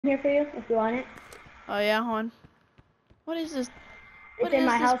here for you if you want it. Oh yeah, hold on. What is this? It's in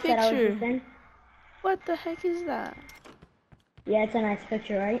my house that I was just in. What the heck is that? Yeah, it's a nice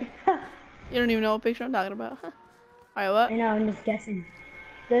picture, right? You don't even know what picture I'm talking about. Alright, what? I know, I'm just guessing.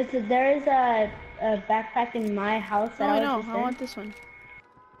 There is a backpack in my house that Oh, I I was know. just in. I want this one.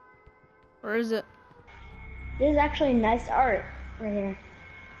 Where is it? This is actually nice art right here.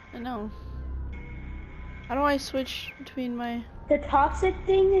 I know. How do I switch between my... The toxic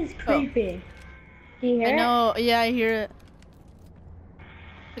thing is creepy. Do you hear it? I know. Yeah, I hear it.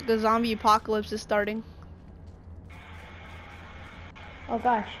 Like the zombie apocalypse is starting. Oh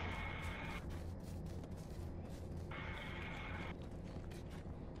gosh.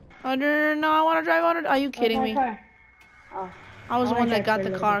 Oh no, I want to drive on it. Are you kidding me? Oh, I was the one that got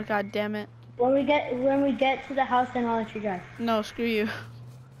the car. God damn it. When we get to the house, then I'll let you drive. No, screw you.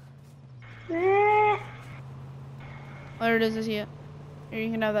 There it is. Here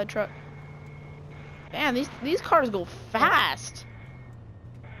you can have that truck. Man, these cars go fast.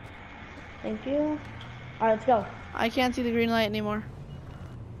 Thank you. Alright, let's go. I can't see the green light anymore.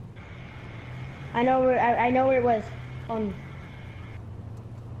 I know where it was.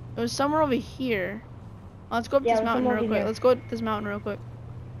 It was somewhere over here. Let's go up this mountain real quick. Let's go up this mountain real quick.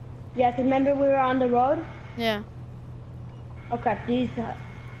 Yeah, 'cause remember we were on the road? Yeah. Okay, I need to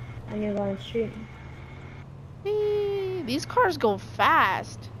go on the street. These cars go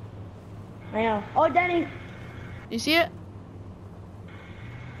fast. I know. Oh, Denny! You see it?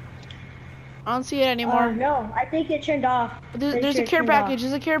 I don't see it anymore. No, I think it turned off. There's a care package.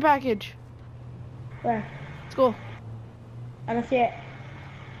 There's a care package. Where? Let's go. I don't see it.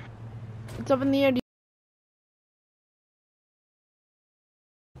 It's up in the air.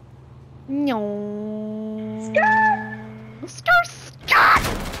 No. Skirt.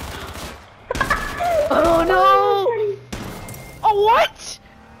 Oh no! Oh what?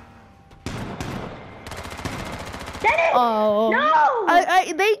 Denny! Oh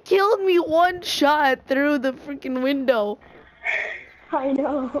no! They killed me one shot through the freaking window. I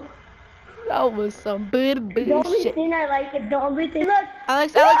know. That was some good bullshit. The only thing I like is the only thing. Look!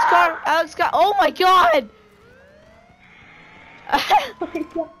 Alex car. Oh my god!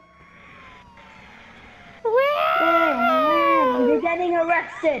 You're getting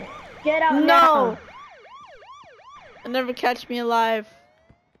arrested. Get out now. No! They'll never catch me alive.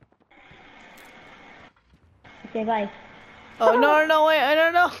 Okay, bye. Oh no, wait, I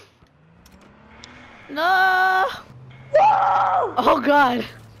don't know. No! No! Oh god.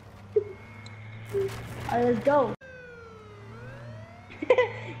 Alright, let's go.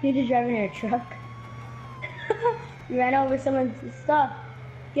 You're just driving in a truck. You ran over someone's stuff.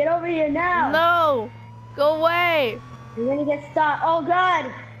 Get over here now. No! Go away! You're gonna get stopped. Oh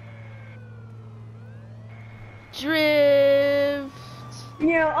god! Drift.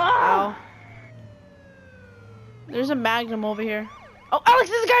 Oh! Ow. There's a Magnum over here. Oh, Alex,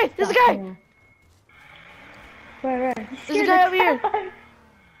 there's a guy! There's a guy! Where? There's a guy over here.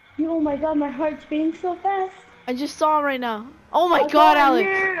 Oh my god, my heart's beating so fast. I just saw him right now. Oh my god, Alex!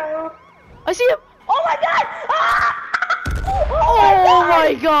 I see him! Oh my god! Ah! Oh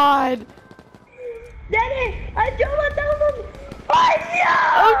my god! Daddy, I don't want them. Oh no!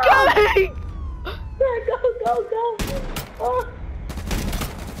 I'm coming! Go! Oh,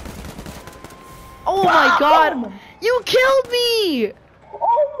 oh my god! You killed me!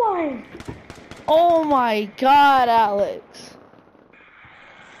 Oh my god, Alex!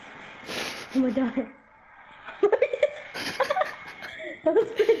 Oh my god! That was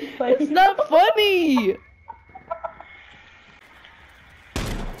pretty funny. It's not funny!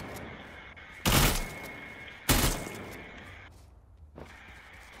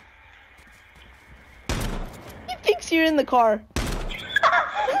 He thinks you're in the car.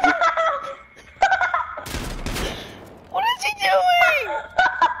 What is he doing?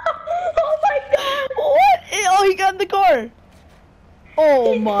 Oh my god! What? Oh, he got in the car.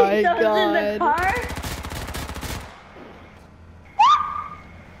 Oh my god. In the car?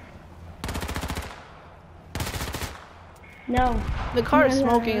 No. The car is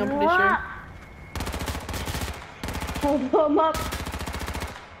smoking, I'm pretty sure. I'll blow him up.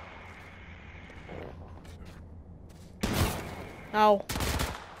 Ow.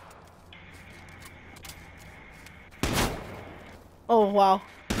 Oh, wow.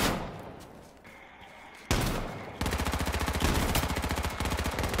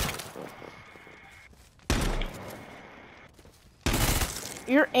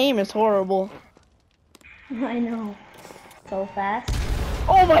 Your aim is horrible. I know. So fast.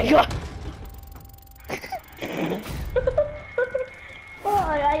 Oh my god! Oh,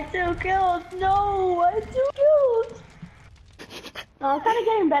 I 2 kills. No, I 2 kills. I'm kind of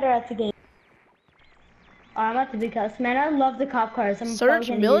getting better at the game. Oh, I'm at the big house, man. I love the cop cars. I'm Search probably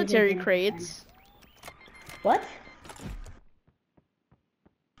gonna use military these crates. What?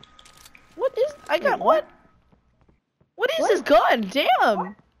 What is? I got Wait, what? What is this gun?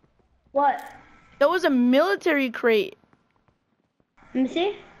 Damn. What? That was a military crate. Let me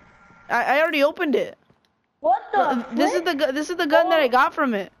see. I already opened it. What the? This is the gun that I got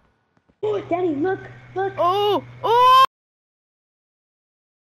from it. Oh, Daddy, look, look. Oh, oh!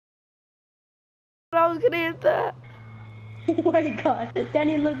 I was gonna hit that. Oh my God,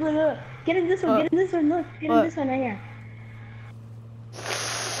 Danny, look, look, look. Get in this one, get in this one, look. Get in this one right here.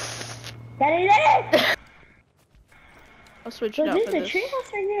 Daddy, Daddy! I'll switch Look, it out for there's a this.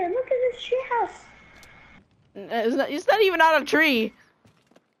 treehouse right here. Look at this treehouse. It's not even on a tree.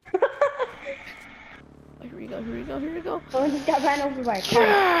 Here we go, here we go, here we go. Someone just got ran over by a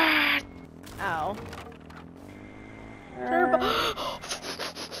car. Ow. Turbo.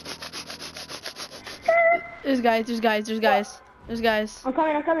 There's guys, there's guys, there's guys. There's guys. I'm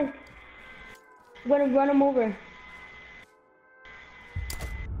coming, I'm coming. I'm gonna run him over.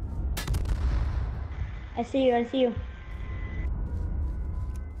 I see you, I see you.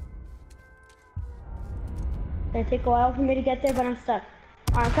 It's gonna take a while for me to get there, but I'm stuck.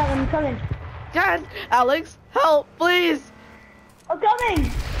 Alright, I'm coming, I'm coming. God, Alex, help, please. I'm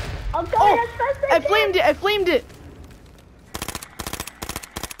coming! I'm coming Oh, as fast as I flamed it, I flamed it.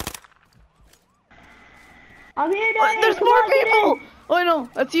 I'm here, Daddy! There's Come more on, get people. in. Oh, I know,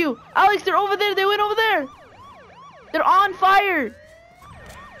 that's you. Alex, they're over there, they went over there. They're on fire.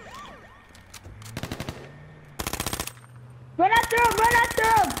 Run after him, run after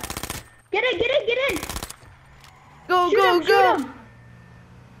him! Get in, get in, get in! Go, Shoot go, him, go. shoot him!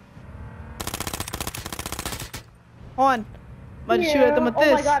 Hold on. I'm about to shoot at them with this.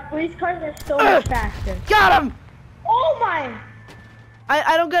 Oh my God, police cars are so much faster. Got him. Oh my!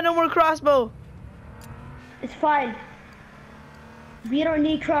 I don't got no more crossbow. It's fine. We don't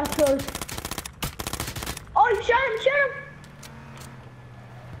need crossbows. Oh, you shot him, shoot him!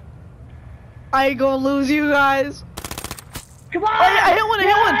 I ain't gonna lose you guys. Come on! I hit one, I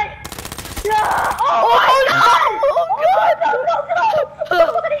hit one. Yeah. Oh, Oh, my no. God! Oh, Oh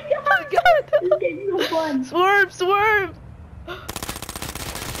my God! God. This game's so fun. Swerve, swerve.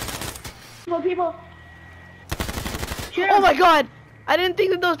 People. Shoot Oh him. my God. I didn't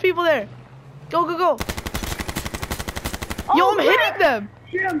think that those people there. Go, go, go. Oh, Yo, I'm crap. hitting them.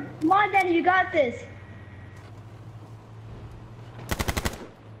 Shoot him. Come on, Danny, you got this.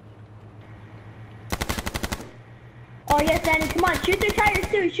 Oh, yes, Danny, come on. Shoot their tires,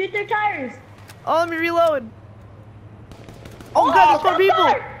 too. Shoot their tires. Oh, let me reload. Oh, God, there's more cop people.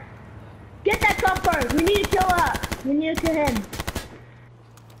 car. Get that cop car. We need to kill we need to kill him.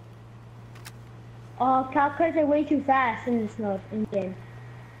 Oh, cop cars are way too fast in this mode, in game.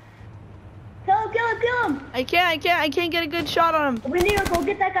 Kill him, kill him, kill him. I can't get a good shot on him. We need to go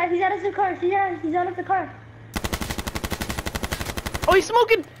get that guy. He's out of the car. He's out of the car. Oh, he's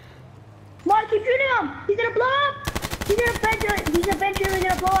smoking. Come on, keep shooting him. He's gonna blow up. He's eventually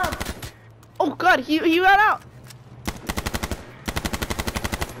gonna blow up. Oh, God, he ran out.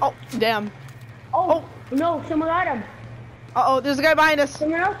 Oh, damn. Oh, no, someone got him. Uh-oh, there's a guy behind us.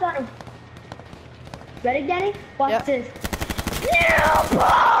 Someone else got him. Ready, Danny? Watch Yep. this.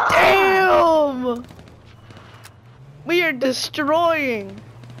 Damn! We are destroying.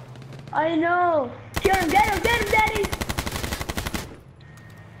 I know. Get him, Daddy.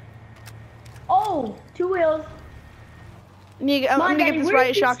 Oh, 2 wheels. I'm gonna Come on, get Daddy, this we're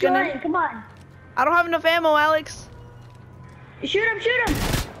riot shotgun destroying. in. Come on. I don't have enough ammo, Alex. Shoot him.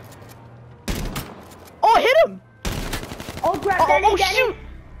 Oh, I hit him. Oh, crap, Oh, Daddy, oh, Daddy. shoot.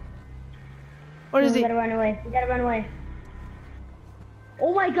 Where is We he? gotta run away.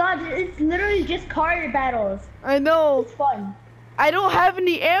 Oh my God, it's literally just car battles. I know. It's fun. I don't have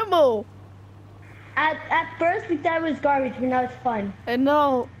any ammo. At first we thought it was garbage, but now it's fun. I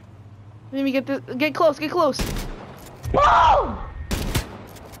know. Let me get this. Get close. Boom!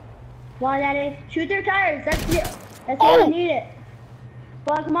 Come on, Daddy. Shoot their tires. That's it. That's all we need it.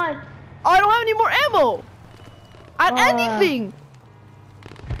 Come on. Oh, I don't have any more ammo. At anything.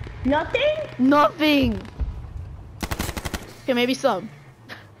 Nothing? Nothing. Okay, maybe some.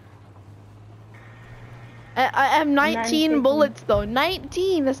 I have 19 bullets though.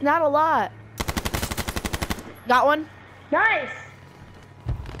 19. That's not a lot. Got one. Nice.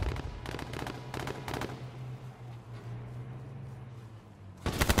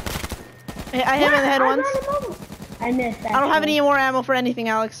 Hey, I hit him in the head once. I missed. I don't have any more ammo for anything,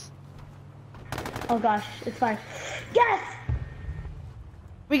 Alex. Oh gosh, it's fine. Yes.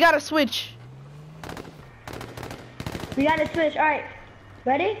 We gotta switch. We gotta switch. All right.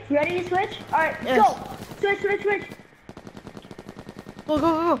 Ready? Ready to switch? All right. Yes. Go. Switch, switch, switch. Go,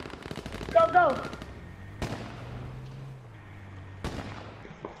 go, go. Go, go.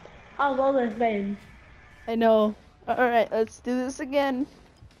 I'll roll this game. I know. Alright, let's do this again.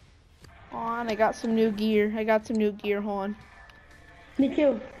 Hold on, I got some new gear. Hold on. Me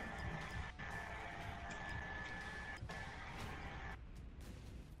too.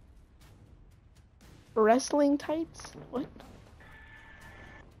 Wrestling tights? What?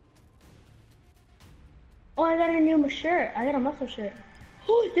 Oh, I got a new shirt. I got a muscle shirt.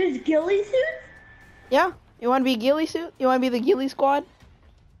 Oh, there's ghillie suits? Yeah? You wanna be ghillie suit? You wanna be the ghillie squad?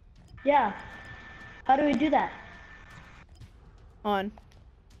 Yeah. How do we do that? On.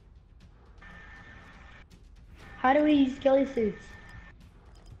 How do we use ghillie suits?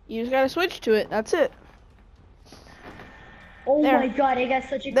 You just gotta switch to it. That's it. Oh There. my god, I got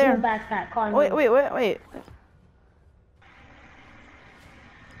such a There. cool backpack. Con. Wait.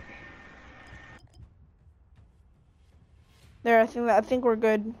 There, I think we're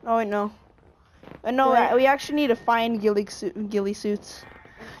good. Oh wait, no. No, Right. we actually need to find ghillie suits.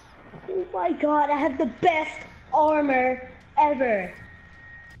 Oh my god, I have the best armor ever.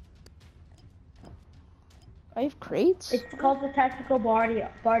 I have crates? It's called the tactical body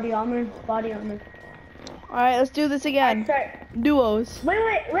armor. Alright, let's do this again. Sorry. Duos. Wait,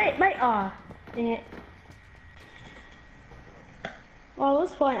 dang it. Oh, it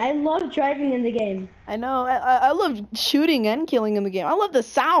was fun. I love driving in the game. I know, I love shooting and killing in the game. I love the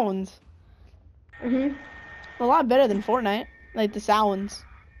sounds. Mhm. A lot better than Fortnite. Like the sounds.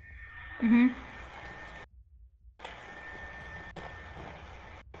 Mhm.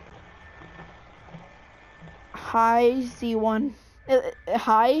 Hi Z1.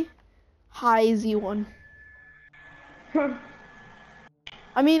 Hi Z1.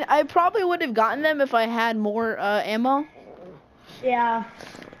 I mean, I probably would have gotten them if I had more ammo. Yeah.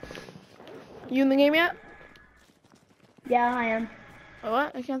 You in the game yet? Yeah, I am. Oh,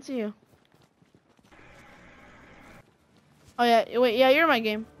 what? I can't see you. Oh yeah, wait, yeah, you're in my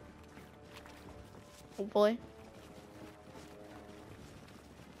game. Hopefully.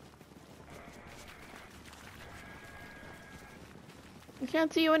 I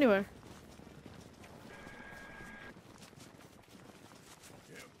can't see you anywhere.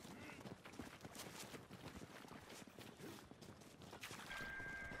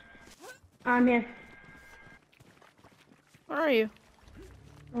 I'm here. Where are you?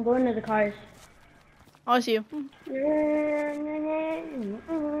 I'm going to the cars. Oh, I see you.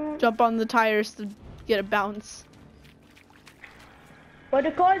 Jump on the tires to get a bounce. Where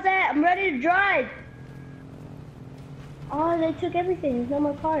the cars at? I'm ready to drive. Oh, they took everything. There's no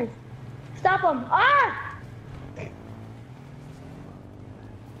more cars. Stop them. Ah!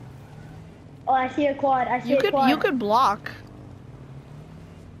 Oh, I see a quad. You could block.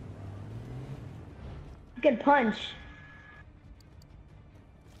 You can punch.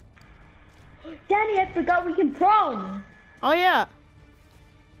 Daddy, I forgot we can prone. Oh yeah.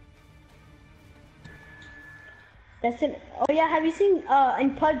 That's it. Oh yeah, have you seen in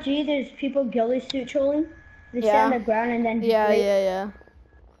PUBG? There's people ghillie suit trolling. They sit on the ground and then Yeah.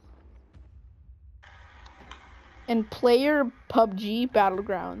 And player PUBG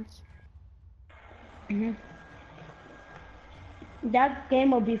Battlegrounds. Mhm. That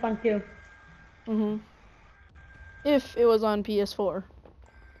game will be fun too. Mhm. If it was on PS4.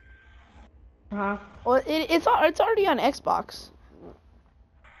 Well, it's already on Xbox.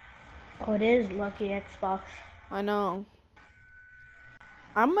 Oh, it is lucky Xbox. I know.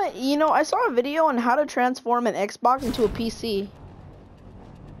 I saw a video on how to transform an Xbox into a PC.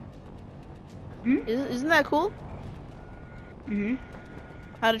 Isn't that cool? Mhm.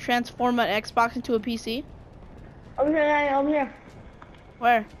 How to transform an Xbox into a PC? Over here.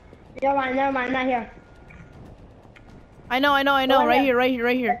 Where? Never mind, not here. I know. Over Right there. here. Right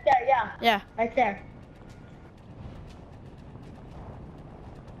there, yeah. Yeah. Right there.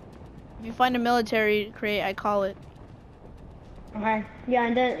 If you find a military crate, I call it. Okay. Yeah,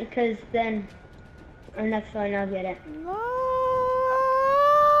 and then because then our next one I'll get it. No,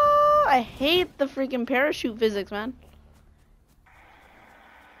 I hate the freaking parachute physics, man.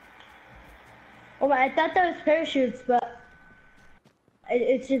 Oh, I thought that was parachutes, but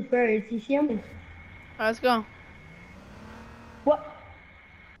it's just birds. You see them? Alright, let's go. What?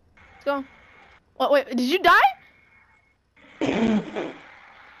 Let's go. What? Wait, did you die?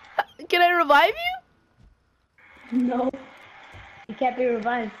 Can I revive you? No. You can't be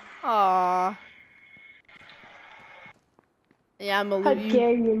revived. Aww. Yeah, I'm gonna How loot you.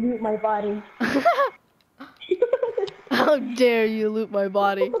 dare you loot my body? How dare you loot my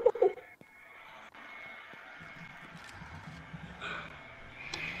body?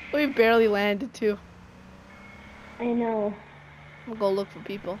 We barely landed too. I know. We'll go look for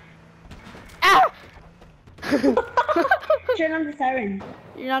people. Ah! Turn on the siren.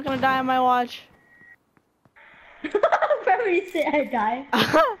 You're not gonna die on my watch. Remember you say I die?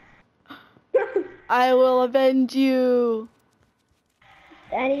 I will avenge you.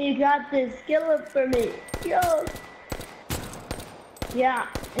 And you got this. Kill up for me. Yo. Yeah.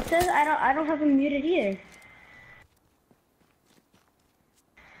 It says I don't have him muted either.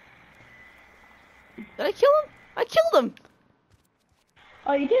 Did I kill him? I killed him.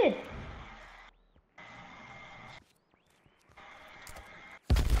 Oh, you did?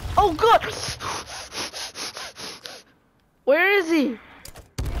 Oh god! Where is he?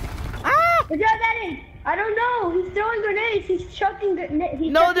 Ah! Where's that Eddie? I don't know. He's throwing grenades. He's chucking grenades.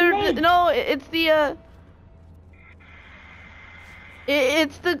 No, it's the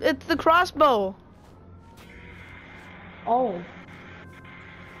it's the crossbow. Oh.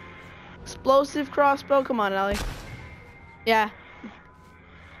 Explosive crossbow. Come on, Ellie. Yeah.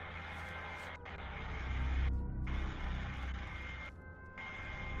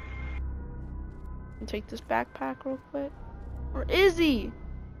 Take this backpack real quick. Where is he?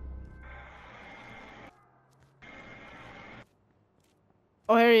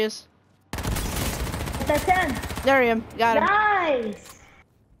 Oh, here he is. That's him. There I am. Got him. Nice.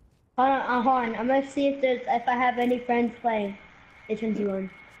 Hold on. I'm gonna see if I have any friends playing H1Z1.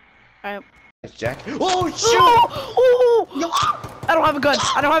 Alright. It's Jack. Oh shoot! Oh! No. I don't have a gun.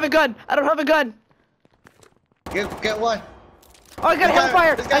 I don't have a gun. I don't have a gun. Get one. Oh, I got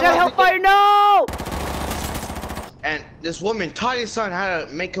hellfire. I got hellfire. No! And this woman taught his son how to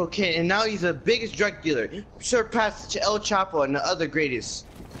make cocaine, and now he's the biggest drug dealer. Surpassed El Chapo and the other greatest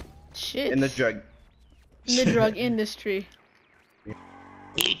Shit. in the drug. In the drug industry.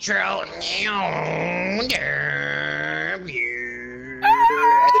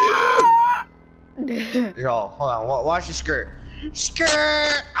 Yo, hold on. Watch the skirt.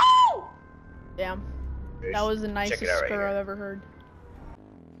 Skirt. Oh! Damn. That was the nicest skirt I've ever heard.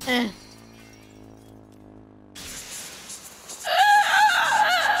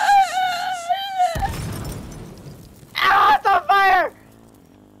 Ah, it's on fire!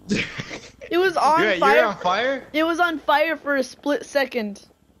 It was on fire. You're on fire? It was on fire for a split second.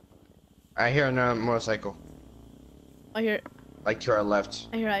 I hear another motorcycle. I hear it. Like to our left.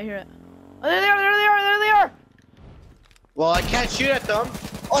 I hear it. Oh, there they are! Well, I can't shoot at them.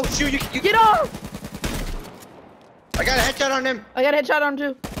 Oh, shoot, you Get off! I got a headshot on him. I got a headshot on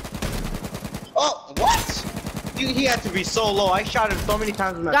him too. Oh, what? He had to be so low. I shot him so many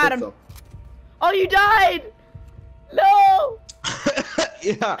times with my Got pistol. him. Oh, you died! No!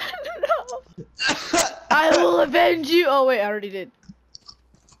 Yeah. No! I will avenge you! Oh wait, I already did.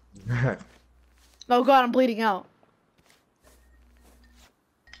 Oh god, I'm bleeding out.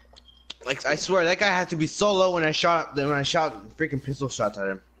 Like, I swear, that guy had to be so low when I shot freaking pistol shots at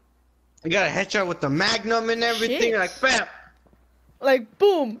him. I got a headshot with the magnum and everything, Shit. like bam! Like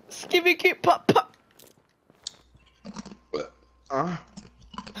boom! Skibby keep pop pop!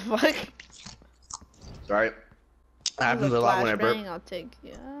 Fuck. Sorry. That happens a lot when I burp. I'll take,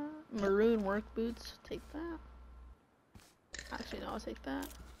 yeah. Maroon work boots, take that. Actually, no, I'll take that.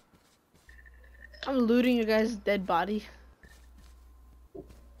 I'm looting your guys' dead body.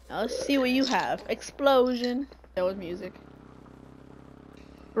 Now let's see what you have. Explosion. That was music.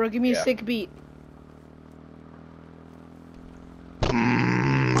 Bro, give me a sick beat.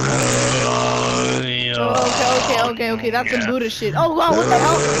 Okay, that's some Buddha shit. Oh wow, what the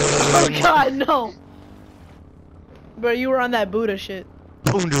hell? Oh god, no. Bro, you were on that Buddha shit.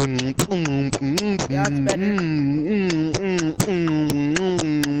 Yeah, that's better.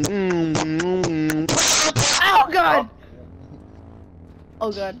 Oh god!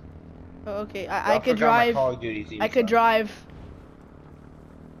 Oh god. Oh, okay, I could drive. I could drive.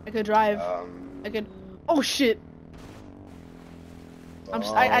 I could drive. I could. Oh shit!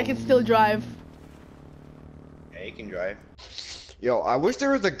 I can still drive. Yeah, you can drive. Yo, I wish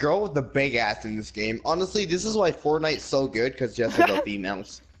there was a girl with a big ass in this game. Honestly, this is why Fortnite's so good, because just for the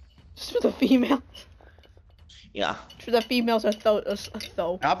females. Just for the females. Yeah. For the females are so.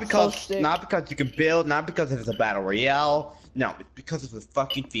 Not because so you can build, not because it's a battle royale. No, it's because it's a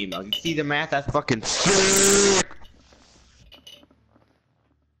fucking female. You see the math? That's fucking sick.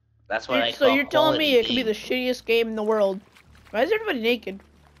 That's what I call. So you're telling me it could be the shittiest game in the world? Why is everybody naked?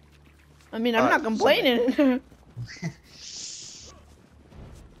 I mean, I'm not complaining.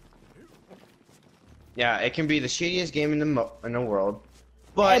 Yeah, it can be the shittiest game in the world,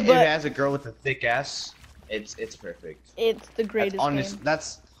 but if it has a girl with a thick ass, it's perfect. It's the greatest game.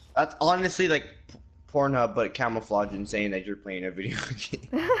 That's honestly like Pornhub, but camouflage and saying that you're playing a video game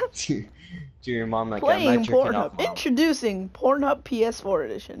to your mom. Like, Playing I'm not jerking Pornhub. off, Mom. Introducing Pornhub PS4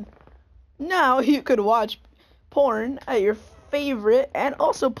 edition. Now you could watch porn at your favorite and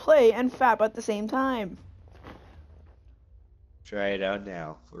also play and fap at the same time. Try it out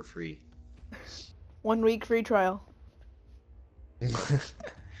now for free. 1 week free trial.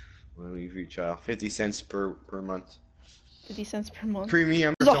 1 week free trial. 50 cents per month. 50 cents per month.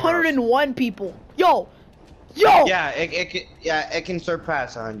 Premium. There's 101 people. Yo! Yo! Yeah, it can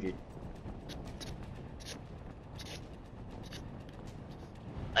surpass 100.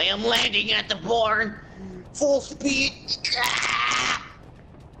 I am landing at the barn. Full speed.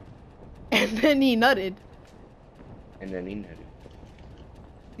 And then he nutted.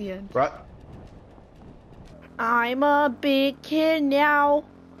 The end. Right. I'm a big kid now.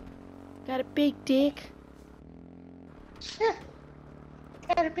 Got a big dick.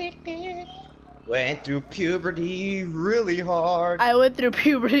 Got a big dick. Went through puberty really hard. I went through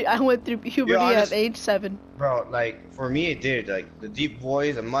puberty. At age 7. Bro, like for me it did. Like the deep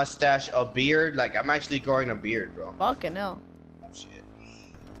voice, a mustache, a beard. Like I'm actually growing a beard, bro. Fucking hell. Shit.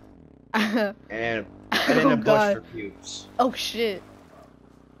 and then a bush for pubes. Oh shit.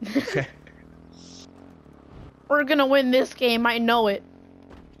 We're gonna win this game. I know it.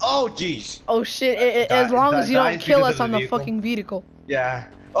 Oh jeez. Oh shit. As long as you don't kill us on the fucking vehicle. Yeah.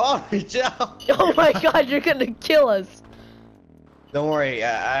 Oh, oh my god, you're gonna kill us. Don't worry,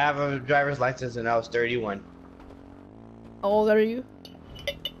 I have a driver's license and I was 31. How old are you?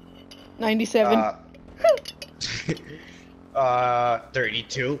 97.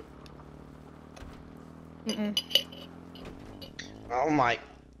 32. Oh my.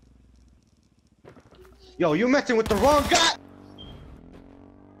 Yo, you messing with the wrong guy!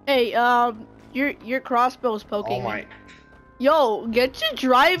 Hey, your crossbow's poking. Oh my. Yo, get your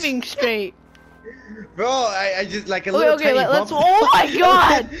driving straight. Bro, I just like a little okay, tiny let's. bump. Oh my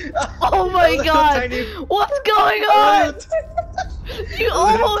god! Oh my god! What's going on? You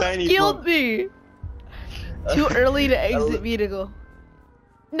almost killed me. Too early to exit vehicle.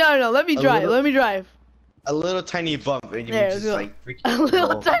 No, let me drive. Let me drive. A little tiny bump, and you just like freaking. A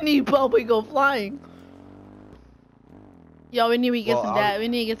little tiny bump, we go flying. Yo, we need to get some gas. We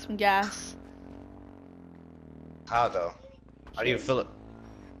need to get some gas. How though? How do you fill it?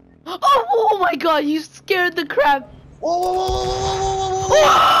 Oh my god, you scared the crap. Whoa, whoa, whoa, whoa, whoa, whoa, whoa.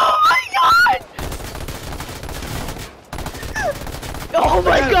 Oh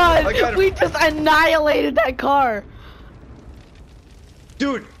my god! Oh my god! We just annihilated that car.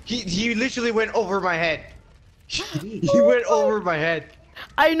 Dude, he literally went over my head. He went over my head.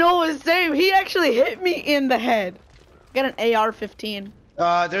 I know, it's same. He actually hit me in the head. Got an AR-15.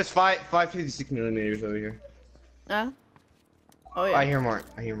 There's 5.56 millimeters over here. Huh? Oh yeah. I hear more.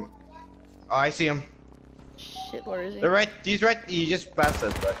 Oh, I see him. Shit, where is he? They're right. He's right. He just passed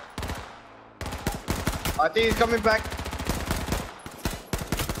us, but I think he's coming back.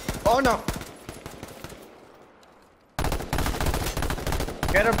 Oh no!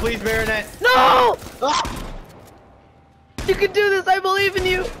 Get him, please, Baronet. No! Ah! You can do this. I believe in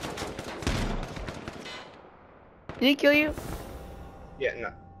you. Did he kill you? Yeah,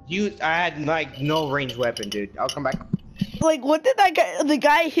 no. I had like no ranged weapon, dude. I'll come back. Like, what did that guy? The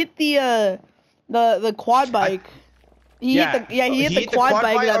guy hit the quad bike. He hit the quad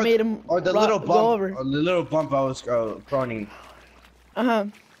bike that made him or the little bump, go over. Or the little bump I was proning.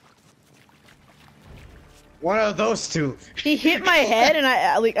 One of those two. He hit my head, and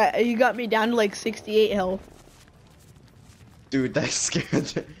he got me down to like 68 health. Dude, that scared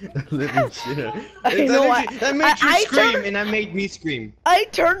the living shit. That made you scream, and that made me scream. I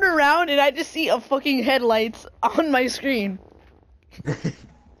turned around and I just see a fucking headlights on my screen. That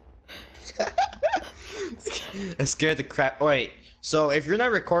scared the crap. Wait, so if you're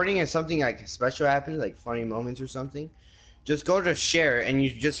not recording and something like special happens, like funny moments or something, just go to share and you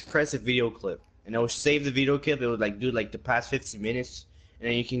just press a video clip, and it will save the video clip. It would like do like the past 50 minutes, and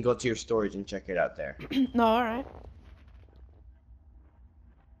then you can go to your storage and check it out there. No, all right.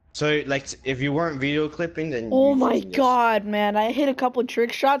 So, like, if you weren't video clipping, then. Oh my god, man! I hit a couple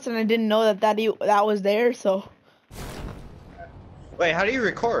trick shots and I didn't know that was there. So. Wait, how do you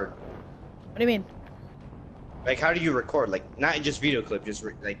record? What do you mean? Like, how do you record? Like, not just video clip, just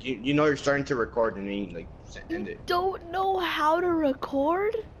like you know you're starting to record and then you like end it. Don't know how to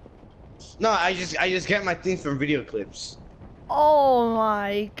record? No, I just get my things from video clips. Oh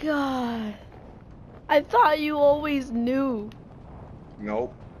my god! I thought you always knew.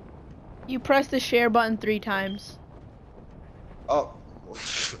 Nope. You press the share button 3 times. Oh.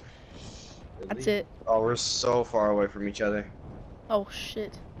 That's it. Oh, we're so far away from each other. Oh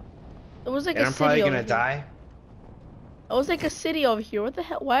shit. It was like and a I'm city probably over gonna here. die. It was like a city over here. What the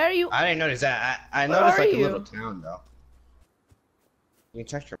hell? Why are you? I didn't notice that. I Where noticed are like you? a little town though. You can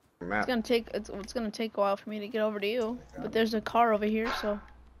check your map. It's gonna take a while for me to get over to you. But there's a car over here, so.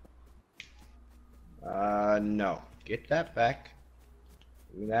 No. Get that back.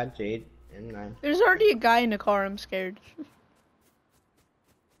 Give me that Jade M9. There's already a guy in the car. I'm scared.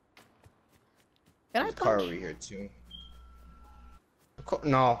 Can I There's a car punch? over here too.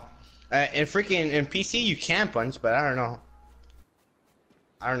 No. In PC you can punch, but I don't know.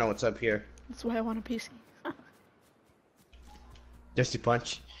 I don't know what's up here. That's why I want a PC. Just to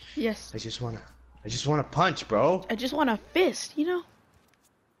punch. Yes. I just wanna punch, bro. I just want a fist, you know?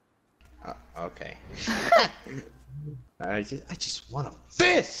 Okay. I just want a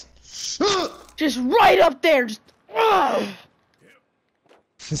fist. Just right up there.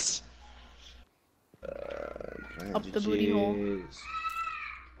 Just. Up the booty hole.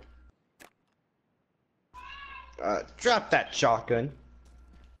 Drop that shotgun.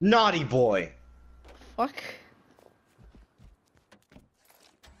 Naughty boy. Fuck.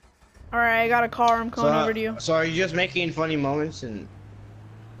 Alright, I got a car. I'm coming over to you. So are you just making funny moments and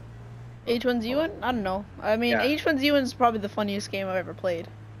H1Z1? I don't know. I mean, yeah. H1Z1 is probably the funniest game I've ever played.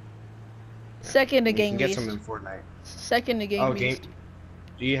 Second to Game get Beast. some in Fortnite. Second to Game Beast.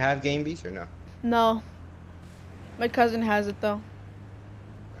 Do you have Game Beast or no? No. My cousin has it though.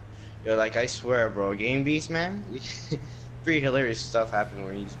 Yo, like I swear, bro, Game Beast, man. Pretty hilarious stuff happened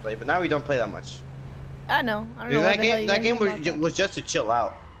when you just play, but now we don't play that much. I know. I don't Dude, know. that game was just to chill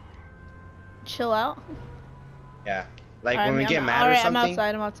out. Chill out. Yeah. Like All right, when we get mad or Alright, something.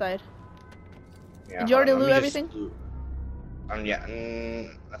 I'm outside. Yeah, Did you already hold on, loot let me just everything? loot. Yeah.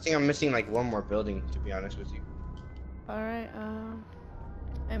 I think I'm missing like one more building, to be honest with you. Alright,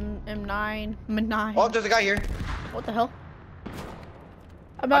 M9. M9. Oh, there's a guy here. What the hell?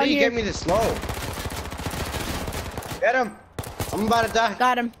 I'm How out do you here. get me this slow? Get him! I'm about to die.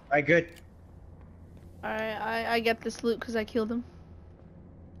 Got him. Alright, good. Alright, I get this loot because I killed him.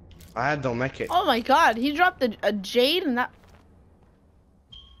 I had no mech it. Oh my god, he dropped a jade and that.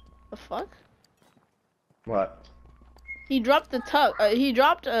 The fuck? What? He dropped the tug. He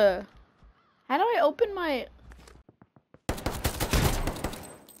dropped a. How do I open my?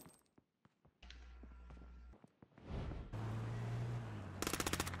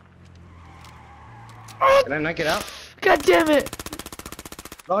 Can I not get out? God damn it!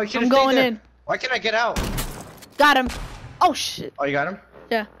 Oh, you should I'm have stayed going there. in. Why can't I get out? Got him. Oh shit. Oh, you got him?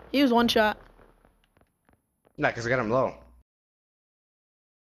 Yeah, he was one shot. Nah, because I got him low.